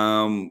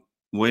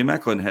 William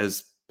Eklund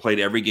has played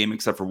every game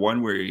except for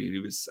one where he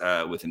was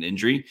with an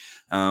injury.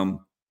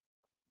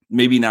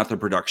 Maybe not the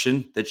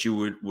production that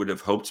you would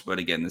have hoped, but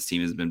again, this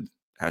team has been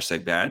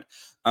 #bad.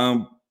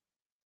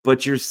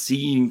 But you're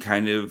seeing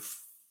kind of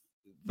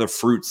the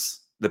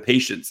fruits, the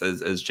patience,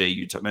 as Jay,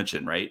 you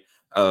mentioned, right,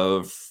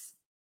 of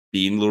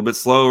being a little bit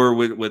slower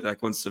with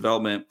Eklund's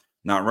development,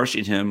 not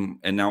rushing him,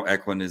 and now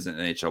Eklund is an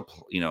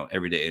NHL,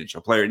 everyday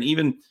NHL player, and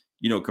even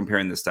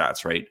comparing the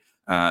stats, right.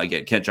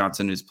 Again, Kent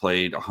Johnson, who's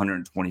played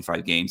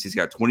 125 games, he's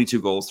got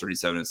 22 goals,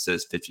 37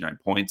 assists, 59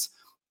 points.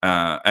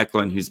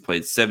 Eklund, who's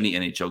played 70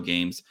 NHL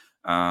games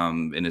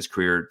in his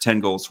career, 10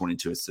 goals,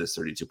 22 assists,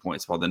 32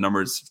 points. While the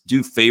numbers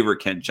do favor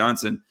Kent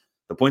Johnson,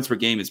 the points per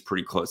game is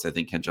pretty close. I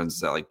think Kent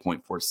Johnson's at like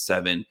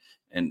 0.47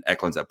 and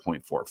Eklund's at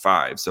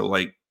 0.45. So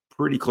like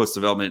pretty close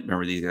development.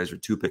 Remember, these guys are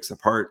 2 picks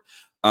apart.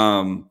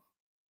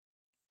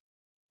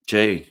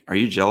 Jay, are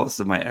you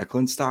jealous of my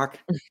Eklund stock?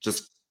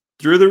 Just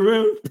through the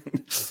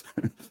roof?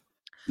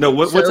 No,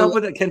 what's up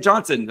with it? Kent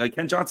Johnson? Like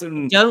Kent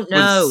Johnson. Don't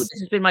know. This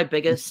has been my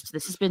biggest.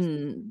 This has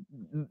been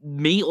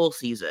me all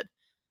season.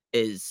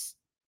 Is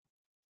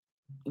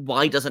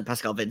why doesn't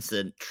Pascal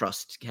Vincent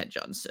trust Kent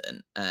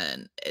Johnson?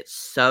 And it's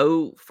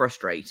so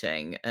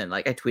frustrating. And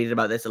like I tweeted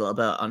about this a little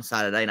bit on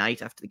Saturday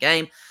night after the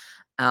game.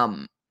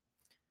 I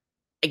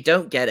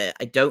don't get it.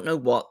 I don't know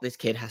what this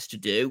kid has to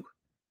do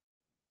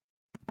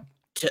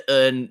to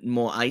earn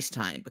more ice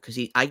time, because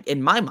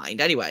in my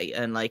mind anyway,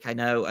 and like I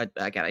know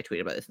again I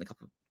tweeted about this and a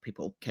couple of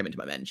people came into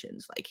my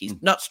mentions, like he's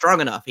not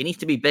strong enough, he needs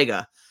to be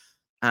bigger.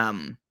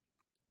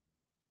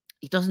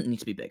 He doesn't need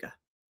to be bigger.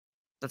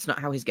 That's not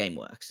how his game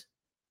works.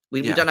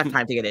 We don't have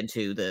time to get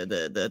into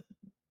the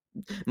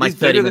my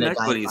 30-minute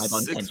dive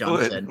on Kent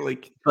Johnson.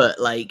 But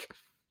like,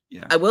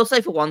 yeah, I will say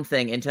for one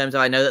thing, in terms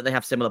of, I know that they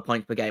have similar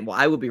points per game. What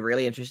I would be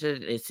really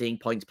interested in is seeing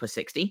points per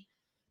 60.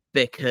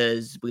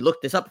 Because we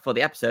looked this up before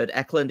the episode,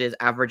 Eklund is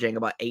averaging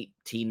about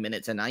 18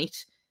 minutes a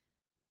night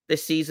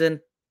this season.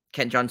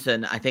 Kent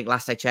Johnson, I think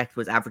last I checked,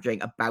 was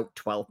averaging about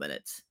 12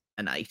 minutes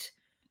a night.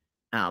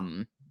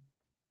 And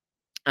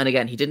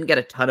again, he didn't get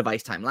a ton of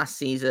ice time last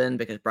season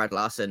because Brad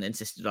Larson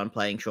insisted on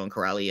playing Sean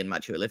Corelli and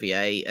Mathieu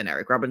Olivier and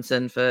Eric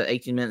Robinson for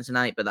 18 minutes a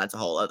night, but that's a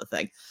whole other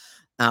thing.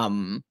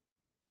 I'm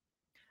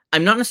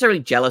not necessarily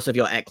jealous of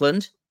your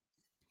Eklund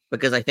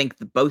because I think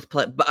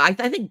I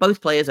think both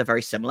players are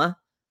very similar.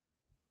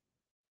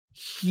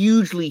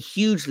 Hugely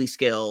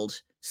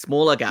skilled,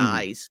 smaller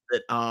guys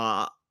that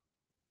are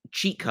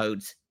cheat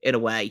codes in a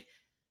way.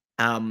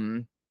 I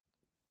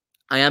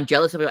am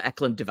jealous of your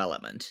Eklund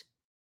development.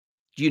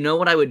 Do you know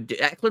what I would do?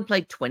 Eklund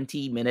played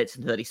 20 minutes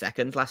and 30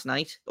 seconds last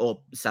night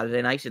or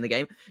Saturday night in the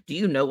game. Do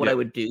you know what I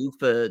would do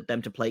for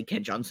them to play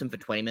Kent Johnson for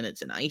 20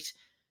 minutes a night?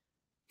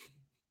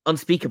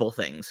 Unspeakable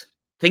things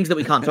that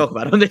we can't talk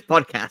about on this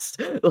podcast.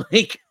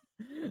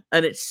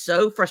 And it's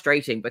so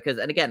frustrating because,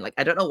 and again, like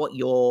I don't know what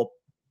your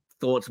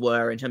thoughts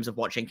were in terms of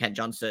watching Kent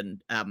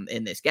Johnson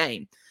in this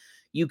game.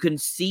 You can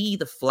see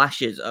the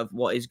flashes of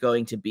what is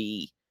going to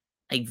be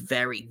a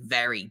very,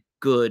 very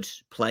good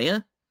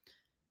player.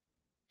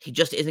 He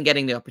just isn't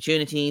getting the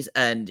opportunities.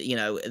 And,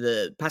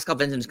 the Pascal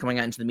Vincent is coming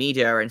out into the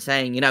media and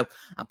saying, I'm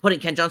putting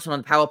Kent Johnson on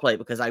the power play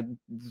because I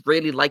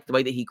really like the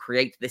way that he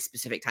creates this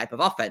specific type of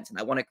offense. And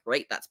I want to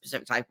create that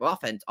specific type of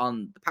offense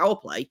on the power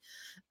play.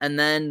 And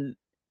then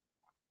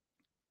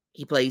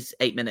he plays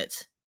 8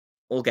 minutes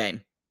all game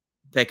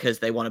because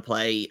they want to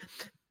play,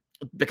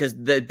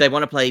 they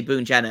want to play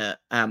Boone Jenner,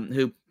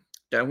 who,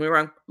 don't get me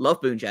wrong, love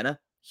Boone Jenner.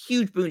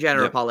 Huge Boone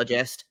Jenner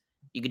apologist.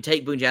 You can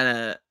take Boone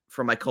Jenner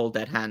from my cold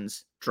dead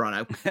hands,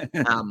 Toronto.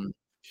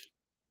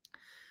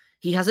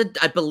 He has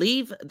I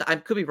believe, I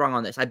could be wrong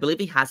on this, I believe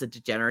he has a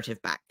degenerative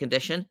back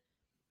condition.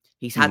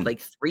 He's had like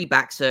 3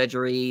 back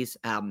surgeries.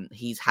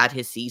 He's had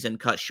his season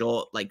cut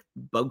short. Like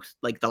both,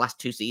 like the last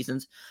 2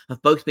 seasons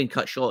have both been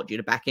cut short due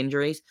to back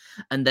injuries,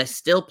 and they're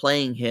still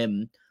playing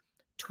him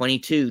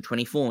 22,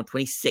 24,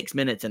 26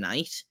 minutes a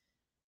night,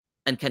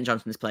 and Kent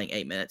Johnson is playing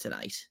 8 minutes a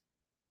night.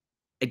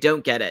 I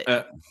don't get it.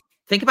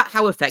 Think about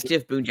how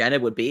effective Boone Jenner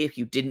would be if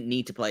you didn't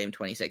need to play him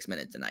 26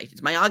 minutes a night.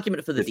 It's my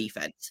argument for the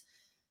defense.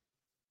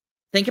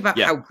 Think about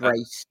how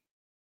great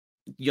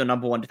your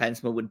number 1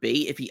 defenseman would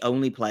be if he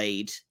only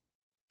played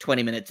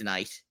 20 minutes a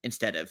night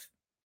instead of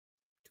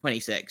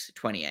 26,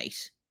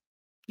 28.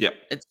 Yeah.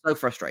 It's so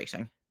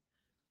frustrating.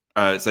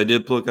 So I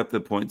did look up the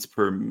points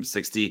per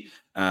 60.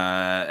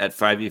 At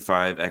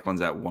 5v5,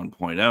 Eklund's at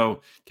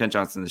 1.0. Kent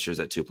Johnson this year's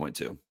at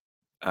 2.2.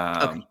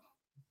 Okay.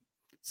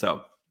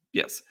 So,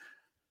 yes.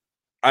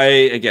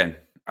 I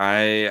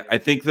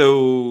think though,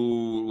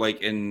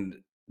 like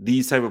in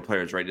these type of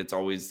players, right, it's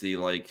always the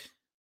like,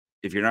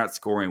 if you're not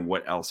scoring,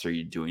 what else are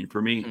you doing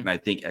for me? And I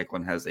think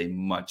Eklund has a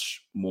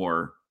much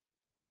more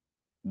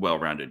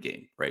well-rounded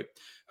game, right?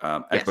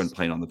 Eklund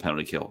playing on the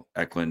penalty kill.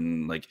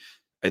 Eklund, like,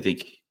 I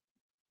think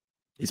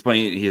he's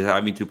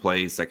having to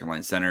play second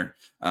line center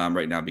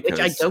right now because which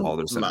I don't all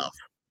their love.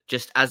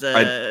 Just as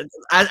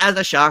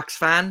a Sharks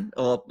fan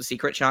or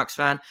secret Sharks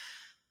fan,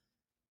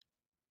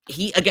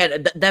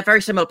 they're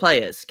very similar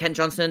players. Kent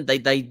Johnson,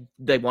 they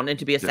want him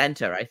to be a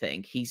center. I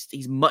think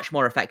he's much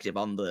more effective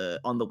on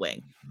the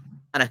wing,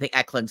 and I think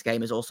Eklund's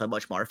game is also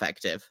much more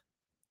effective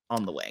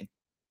on the wing.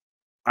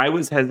 I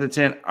was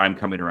hesitant. I'm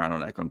coming around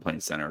on Eklund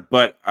playing center,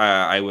 but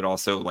I would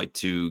also like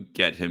to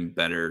get him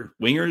better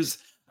wingers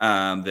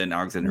than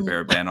Alexander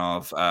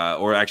Barabanov,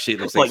 or actually,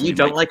 it looks like you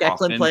don't like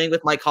Eklund playing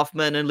with Mike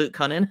Hoffman and Luke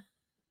Cunnin?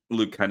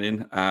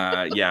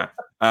 Yeah.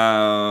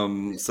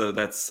 So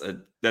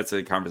that's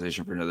a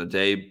conversation for another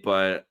day.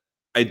 But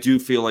I do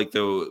feel like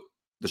though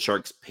the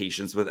Sharks'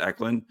 patience with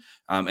Eklund,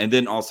 and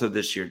then also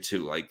this year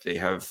too, like they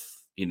have,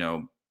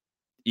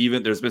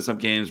 even there's been some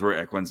games where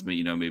Eklund's,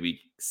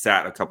 maybe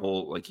sat a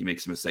couple, like he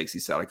makes mistakes, he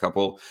sat a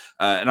couple,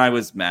 and I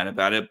was mad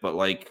about it. But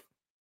like,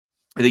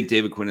 I think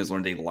David Quinn has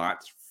learned a lot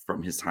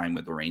from his time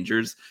with the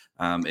Rangers,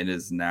 and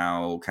is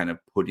now kind of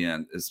putting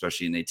on,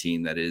 especially in a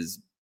team that is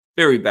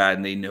very bad,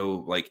 and they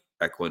know like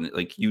Eklund,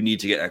 like you need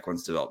to get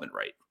Eklund's development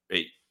right?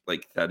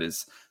 Like that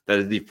is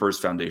the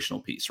first foundational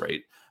piece,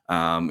 right?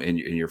 In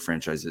your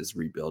franchise's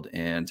rebuild,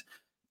 and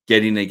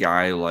getting a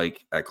guy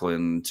like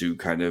Eklund to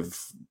kind of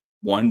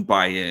one,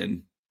 buy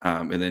in,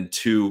 and then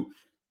two,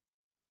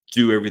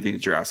 do everything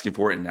that you're asking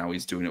for, and now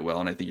he's doing it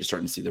well, and I think you're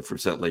starting to see the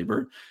fruits of that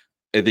labor.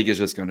 I think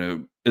it's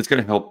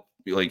gonna help.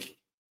 Like,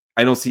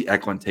 I don't see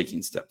Eklund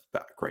taking steps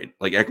back, right?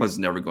 Like Eklund's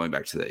never going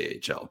back to the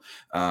AHL.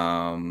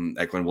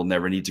 Eklund will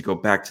never need to go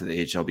back to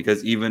the AHL,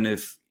 because even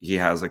if he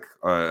has like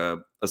a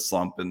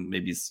slump, and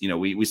maybe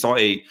we saw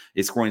a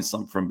scoring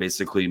slump from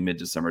basically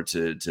mid-December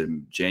to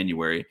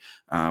January,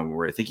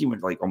 where I think he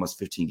went like almost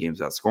 15 games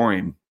without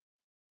scoring.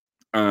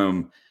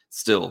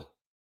 Still,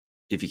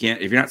 if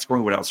you're not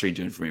scoring, what else are you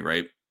doing for me,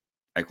 right?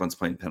 Eklund's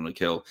playing penalty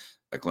kill.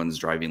 Eklund's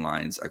driving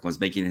lines. Eklund's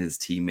making his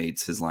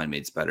teammates, his line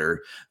mates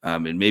better.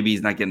 And maybe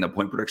he's not getting the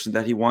point production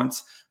that he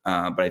wants.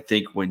 But I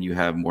think when you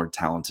have more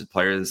talented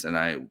players, and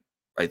I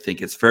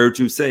think it's fair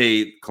to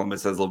say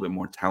Columbus has a little bit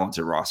more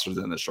talented roster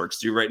than the Sharks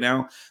do right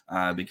now.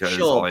 Because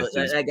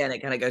again,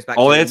 it kind of goes back.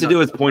 All I have to do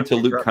is point to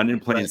Luke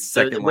Cunnin playing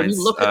second line. When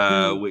you look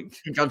at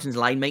who Johnson's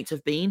line mates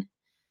have been,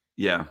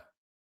 yeah.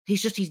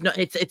 He's not.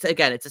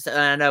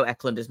 I know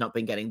Eklund has not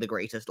been getting the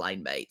greatest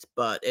line mates,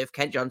 but if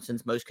Kent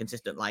Johnson's most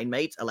consistent line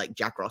mates are like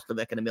Jack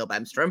Roslovic and Emil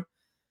Bemstrom,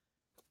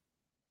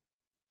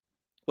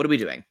 what are we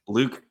doing?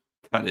 Luke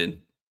Cunnin.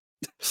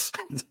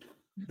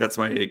 That's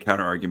my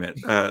counter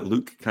argument.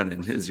 Luke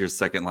Cunnin is your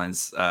second line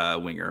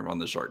winger on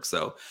the Sharks.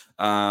 So,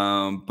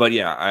 but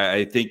yeah,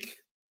 I think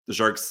the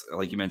Sharks,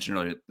 like you mentioned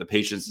earlier, the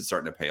patience is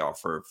starting to pay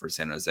off for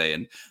San Jose.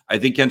 And I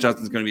think Kent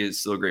Johnson's going to be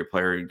still a great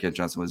player. And Kent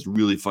Johnson was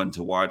really fun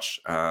to watch,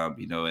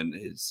 and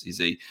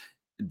he's a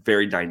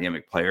very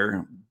dynamic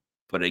player.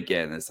 But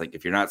again, it's like,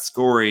 if you're not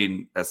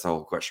scoring, that's the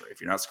whole question.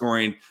 If you're not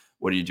scoring,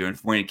 what are you doing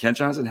for me? And Kent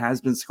Johnson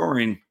has been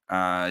scoring,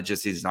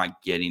 just he's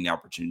not getting the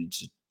opportunity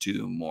to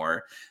do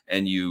more.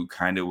 And you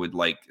kind of would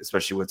like,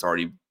 especially what's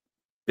already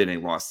been a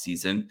lost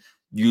season,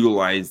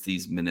 utilize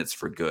these minutes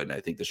for good. And I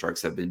think the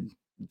Sharks have been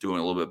doing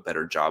a little bit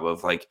better job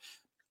of like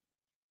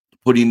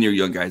putting their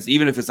young guys,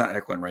 even if it's not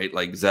Eklund, right?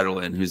 Like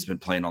Zetterlund, who's been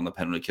playing on the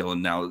penalty kill,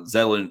 and now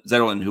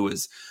Zetterlund, who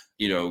was,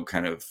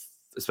 kind of,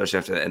 especially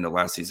after the end of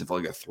last season,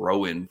 felt like a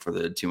throw-in for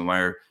the Timo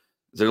Meier.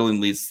 Zetterlund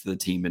leads the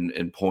team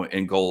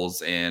in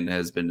goals and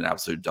has been an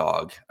absolute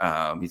dog.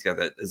 He's got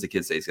that, as the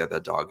kids say, he's got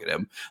that dog in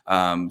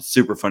him.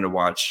 Super fun to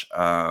watch.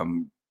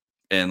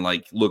 And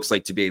like looks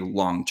like to be a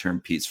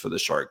long-term piece for the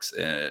Sharks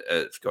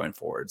going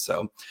forward.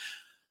 So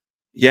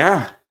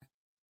yeah,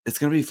 it's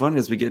going to be fun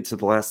as we get to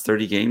the last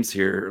 30 games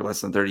here, or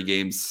less than 30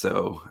 games.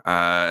 So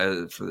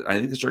I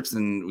think the Sharks,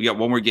 we got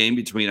one more game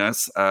between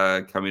us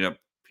coming up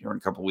here in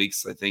a couple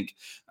weeks, I think,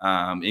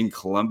 in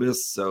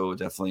Columbus. So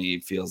definitely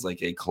feels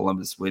like a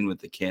Columbus win with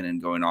the cannon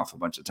going off a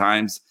bunch of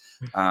times.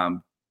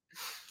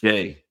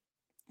 Jay,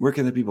 where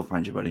can the people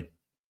find you, buddy?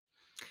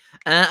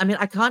 I mean,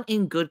 I can't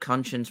in good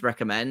conscience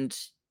recommend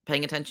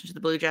paying attention to the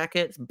Blue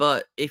Jackets,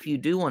 but if you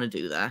do want to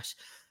do that,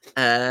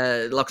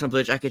 Locked On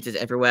Blue Jackets is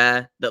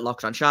everywhere that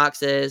Locked On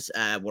Sharks is.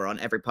 We're on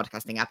every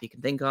podcasting app you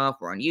can think of.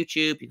 We're on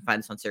YouTube. You can find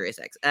us on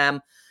SiriusXM.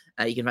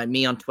 You can find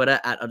me on Twitter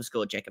at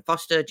 _Jacob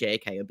Foster,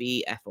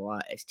 JAKOB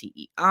FORSTER.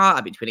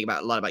 I've been tweeting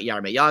a lot about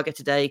Jaromir Jagr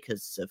today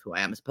because of who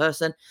I am as a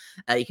person.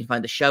 You can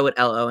find the show at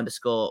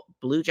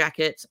LO_Blue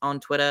Jackets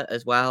on Twitter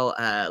as well.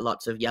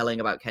 Lots of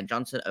yelling about Ken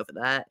Johnson over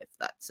there, if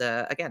that's,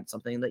 again,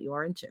 something that you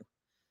are into.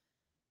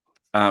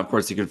 Of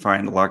course, you can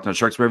find Locked On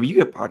Sharks wherever you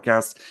get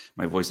podcasts.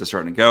 My voice is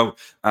starting to go.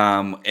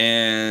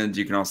 And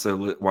you can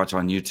also watch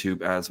on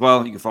YouTube as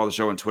well. You can follow the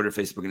show on Twitter,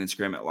 Facebook, and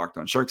Instagram at Locked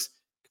On Sharks.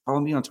 Follow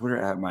me on Twitter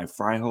at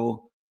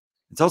MyFryHole.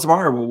 Until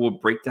tomorrow, we'll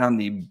break down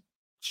the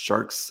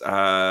Sharks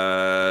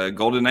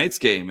Golden Knights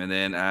game and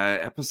then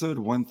episode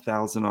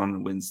 1000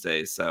 on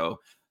Wednesday. So,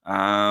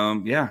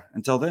 yeah,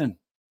 until then.